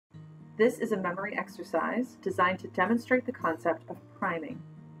This is a memory exercise designed to demonstrate the concept of priming.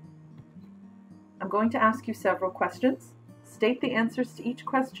 I'm going to ask you several questions. State the answers to each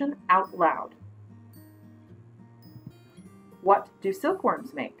question out loud. What do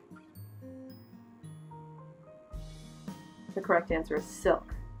silkworms make? The correct answer is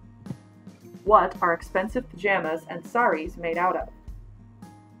silk. What are expensive pajamas and saris made out of?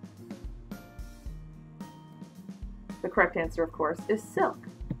 The correct answer, of course, is silk.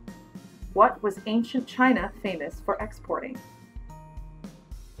 What was ancient China famous for exporting?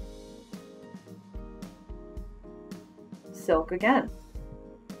 Silk again.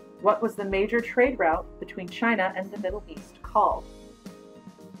 What was the major trade route between China and the Middle East called?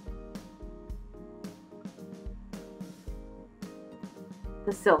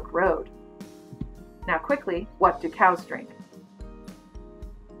 The Silk Road. Now quickly, what do cows drink?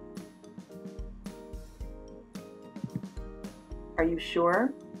 Are you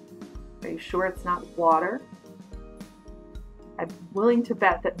sure? Are you sure it's not water? I'm willing to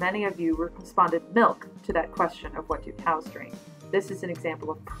bet that many of you responded milk to that question of what do cows drink. This is an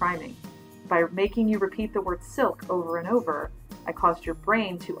example of priming. By making you repeat the word silk over and over, I caused your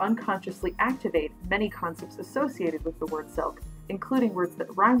brain to unconsciously activate many concepts associated with the word silk, including words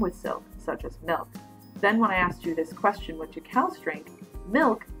that rhyme with silk, such as milk. Then when I asked you this question, what do cows drink?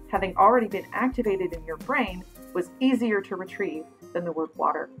 Milk, having already been activated in your brain, was easier to retrieve than the word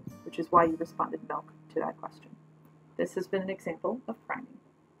water, which is why you responded milk to that question. This has been an example of priming.